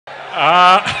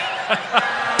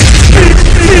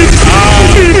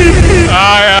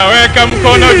Haya, weka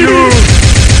mkono juu.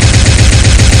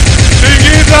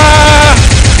 Tingiza.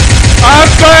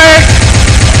 Earthquake.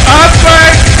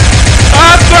 Earthquake.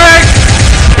 Earthquake.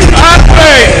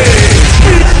 Earthquake.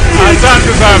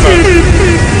 Asante sana.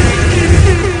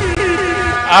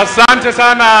 Asante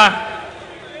sana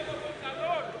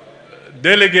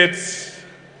delegates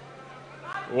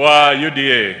wa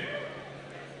UDA.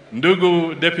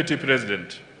 Ndugu Deputy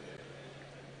President,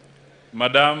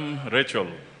 Madam Rachel,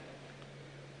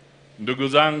 ndugu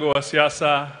zangu wa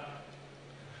siasa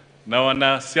na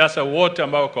wanasiasa wote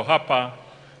ambao wako hapa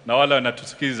na wale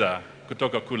wanatusikiza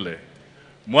kutoka kule.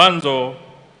 Mwanzo,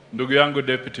 ndugu yangu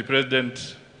Deputy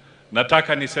President,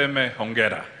 nataka niseme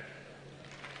hongera.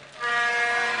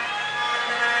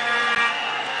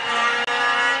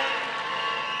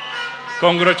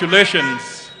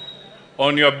 Congratulations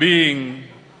on your being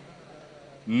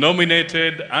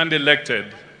nominated and elected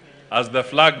as the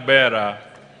flag bearer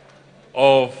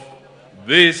of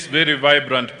this very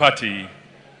vibrant party,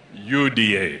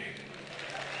 UDA.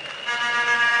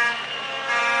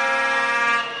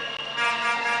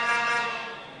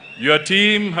 Your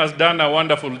team has done a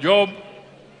wonderful job.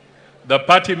 The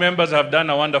party members have done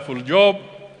a wonderful job.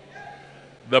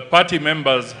 The party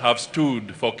members have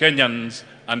stood for Kenyans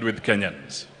and with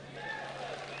Kenyans.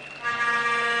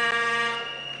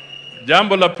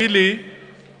 Jambo la pili,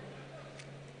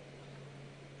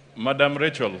 Madam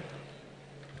Rachel,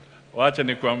 wacha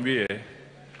nikuambie,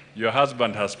 your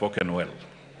husband has spoken well.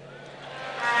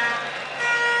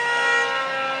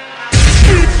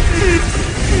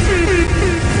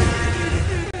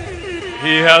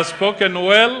 He has spoken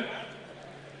well.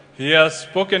 He has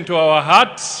spoken to our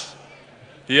hearts.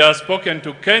 He has spoken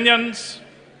to Kenyans.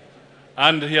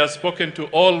 And he has spoken to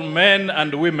all men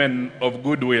and women of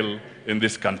goodwill in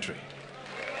this country.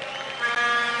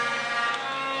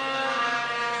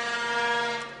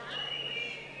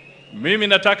 Mimi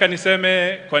nataka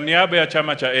niseme kwa niaba ya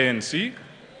chama cha ANC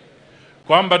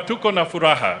kwamba tuko na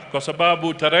furaha kwa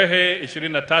sababu tarehe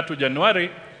 23 Januari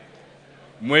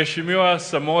Mheshimiwa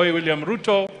Samoei William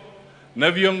Ruto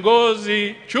na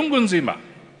viongozi chungu nzima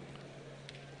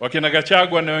wakina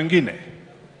Gachagua na wengine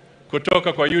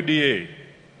kutoka kwa UDA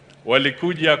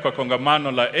walikuja kwa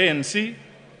kongamano la ANC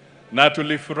na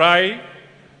tulifurahi,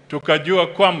 tukajua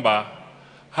kwamba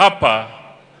hapa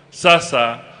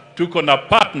sasa tuko na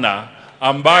partner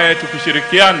ambaye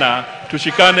tukishirikiana,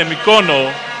 tushikane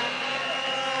mikono,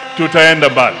 tutaenda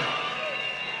mbali.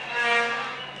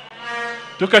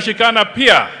 Tukashikana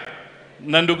pia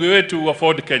na ndugu wetu wa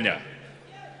Ford Kenya.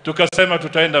 Tukasema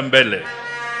tutaenda mbele.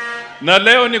 Na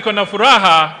leo niko na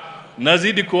furaha,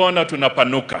 nazidi kuona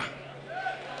tunapanuka.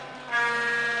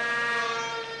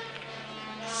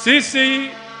 Sisi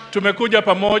tumekuja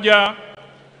pamoja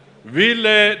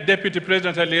vile Deputy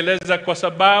President alieleza kwa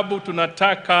sababu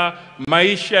tunataka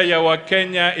maisha ya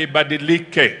Wakenya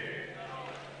ibadilike.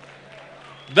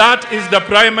 That is the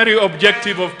primary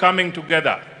objective of coming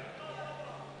together.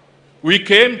 We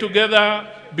came together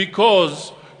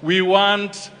because we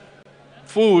want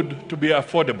food to be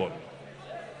affordable.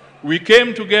 We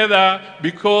came together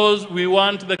because we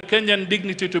want the Kenyan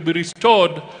dignity to be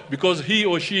restored because he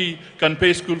or she can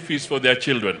pay school fees for their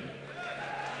children.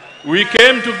 We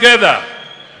came together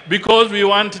because we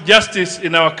want justice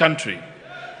in our country.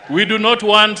 We do not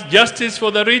want justice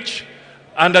for the rich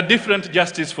and a different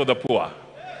justice for the poor.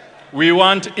 We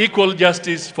want equal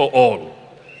justice for all.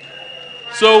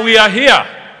 So we are here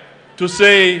to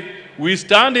say we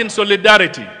stand in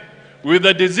solidarity with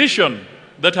the decision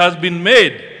that has been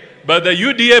made by the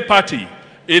UDA party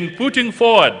in putting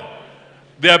forward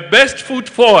their best foot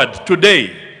forward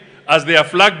today as their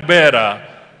flag bearer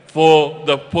for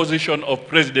the position of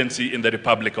presidency in the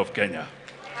Republic of Kenya.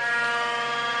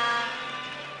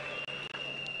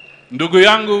 Ndugu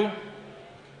yangu,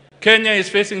 Kenya is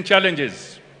facing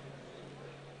challenges.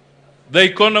 The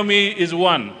economy is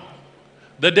one.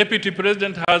 The Deputy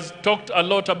President has talked a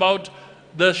lot about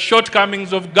the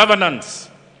shortcomings of governance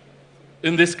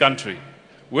in this country,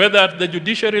 whether at the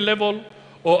judiciary level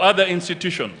or other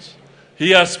institutions. He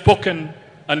has spoken,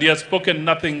 and he has spoken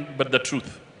nothing but the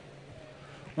truth.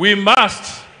 We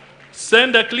must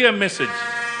send a clear message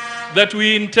that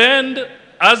we intend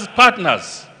as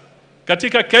partners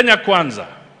katika Kenya Kwanza,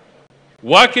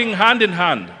 working hand in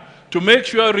hand to make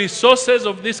sure resources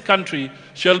of this country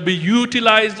shall be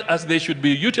utilized as they should be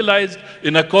utilized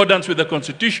in accordance with the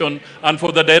Constitution and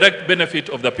for the direct benefit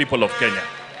of the people of Kenya.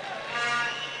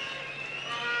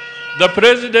 The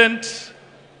President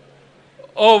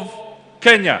of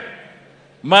Kenya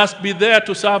must be there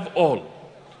to serve all.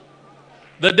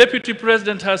 the Deputy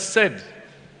President has said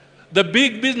the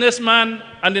big businessman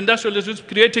and industrialists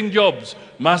creating jobs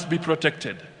must be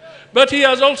protected. But he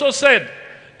has also said,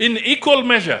 in equal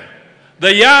measure,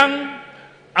 the young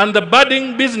and the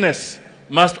budding business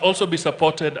must also be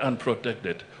supported and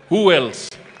protected. Who else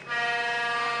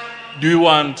do you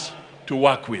want to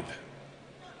work with?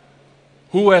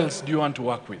 Who else do you want to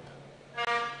work with?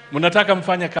 Munataka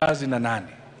mfanye kazi na nani?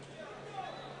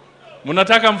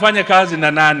 Munataka mfanye kazi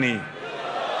na nani?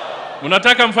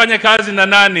 Munataka mfanye kazi na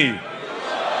nani?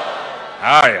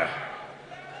 Haya.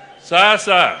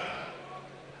 Sasa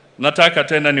nataka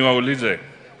tena niwaulize.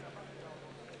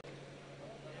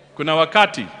 Kuna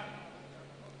wakati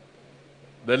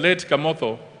the late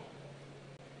Kamotho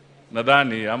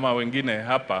nadhani ama wengine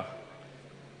hapa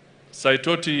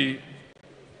Saitoti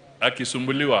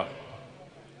akisumbuliwa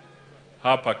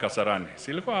hapa Kasarani.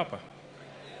 Silikuwa hapa?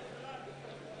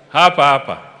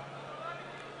 Hapa.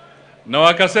 Na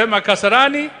wakasema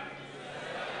Kasarani?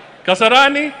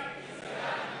 Kasarani?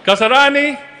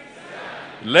 Kasarani?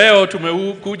 Leo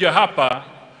tumekuja hapa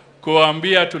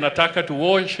kuambia tunataka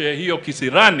tuoshe hiyo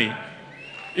kisirani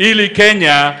ili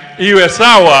Kenya iwe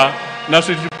sawa na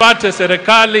tusipate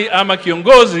serikali ama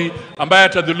kiongozi ambaye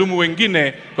atadhulumu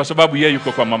wengine kwa sababu yeye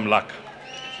yuko kwa mamlaka.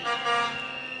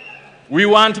 We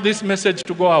want this message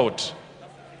to go out.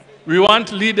 We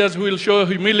want leaders who will show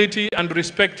humility and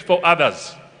respect for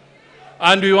others.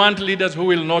 And we want leaders who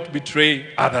will not betray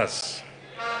others.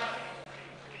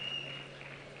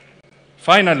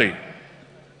 Finally,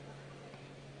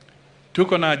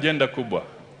 tuko na agenda kubwa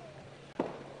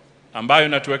ambayo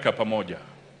inatuweka pamoja.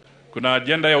 Kuna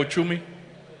agenda ya uchumi,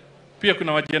 pia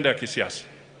kuna agenda ya kisiasa.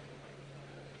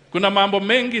 Kuna mambo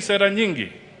mengi, sera nyingi.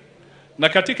 Na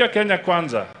katika Kenya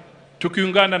Kwanza,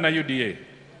 tukiungana na U.D.A,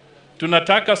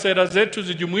 tunataka sera zetu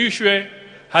zijumuishwe,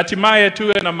 hatimaye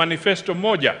tuwe na manifesto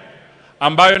moja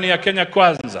ambayo ni ya Kenya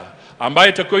Kwanza, ambayo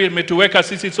itakuwa imetuweka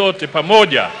sisi sote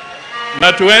pamoja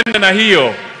na tuende na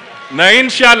hiyo. Na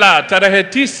inshallah tarehe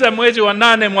 9 mwezi wa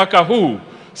 8 mwaka huu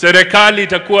serikali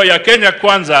itakuwa ya Kenya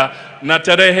Kwanza na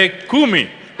tarehe 10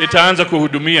 itaanza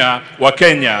kuhudumia wa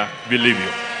Kenya vilivyo.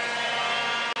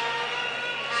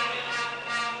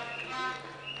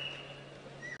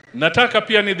 Nataka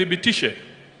pia nidhibitishe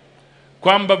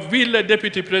kwamba vile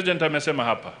Deputy President amesema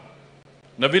hapa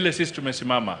na vile sisi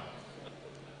tumesimama,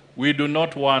 we do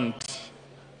not want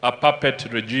a puppet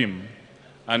regime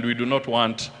and we do not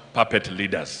want puppet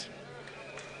leaders.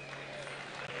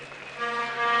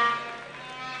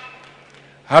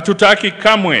 Hatutaki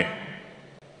kamwe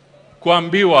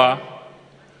kuambiwa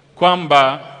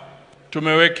kwamba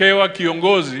tumewekewa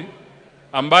kiongozi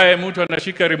ambaye mtu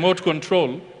anashika remote control,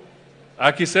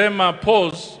 akisema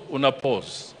pause una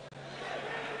pause,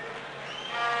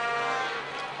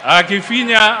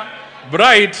 akifinya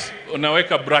bright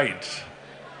unaweka bright,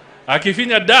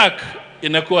 akifinya dark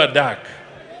inakuwa dark,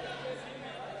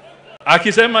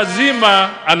 akisema zima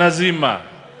anazima.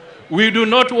 We do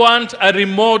not want a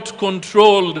remote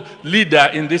controlled leader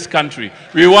in this country.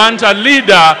 We want a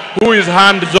leader who is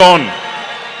hands-on.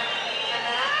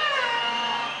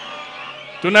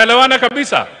 Tunaelewana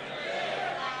kabisa?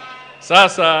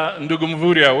 Sasa ndugu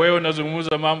Mvuria, wewe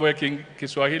unazungumza mambo ya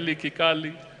Kiswahili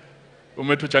kikali,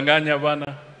 umetuchanganya bana.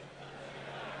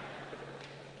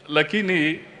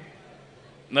 Lakini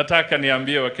nataka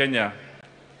niambie wa Kenya,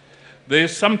 there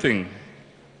is something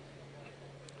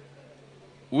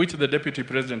which the Deputy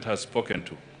President has spoken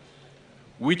to,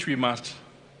 which we must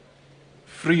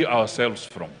free ourselves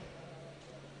from.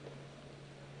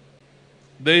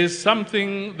 There is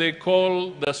something they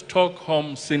call the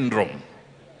Stockholm Syndrome.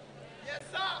 Yes,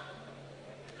 sir.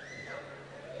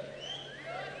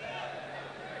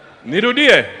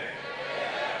 Nirudie.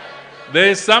 There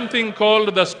is something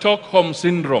called the Stockholm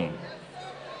Syndrome.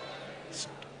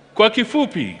 Kwa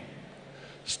kifupi,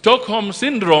 Stockholm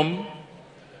Syndrome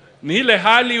ni ile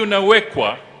hali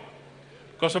unawekwa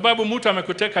kwa sababu mtu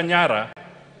amekuteka nyara,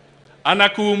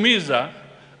 anakuumiza,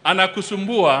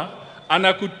 anakusumbua,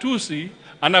 anakutusi,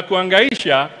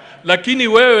 anakuangaisha, lakini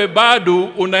wewe bado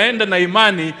unaenda na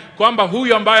imani kwamba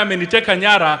huyu ambaye ameniteka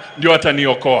nyara ndio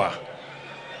ataniokoa.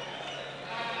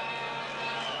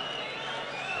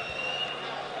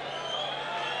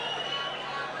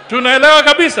 Tunaelewa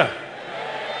kabisa?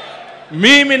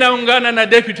 Mimi naungana na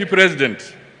Deputy President.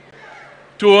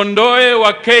 Tuondoe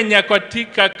wa Kenya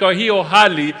katika kwa hiyo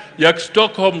hali ya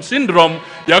Stockholm Syndrome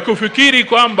ya kufikiri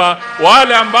kwamba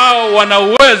wale ambao wana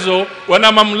uwezo,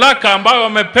 wana mamlaka ambao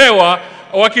wamepewa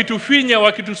wakitufinya,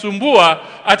 wakitusumbua,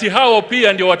 ati hao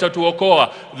pia ndio watatuokoa.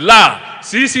 La,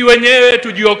 sisi wenyewe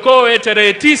tujiokoe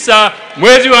tarehe 9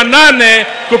 mwezi wa 8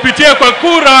 kupitia kwa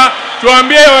kura,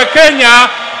 tuambie wa Kenya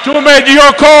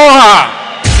tumejiokoa.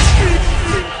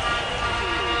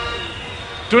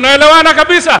 Tunaelewana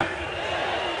kabisa?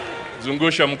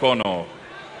 Zungusha mkono.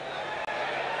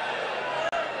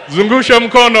 Zungusha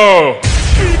mkono.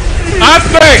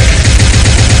 Earthquake!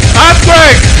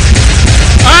 Earthquake!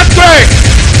 Earthquake!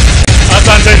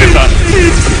 Asanteni sana.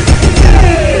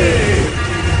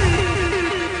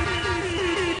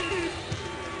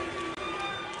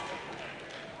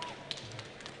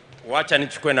 Wacha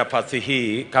nichukue nafasi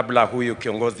hii kabla huyu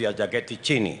kiongozi hajageti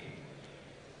chini.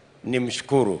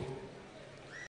 Nimshukuru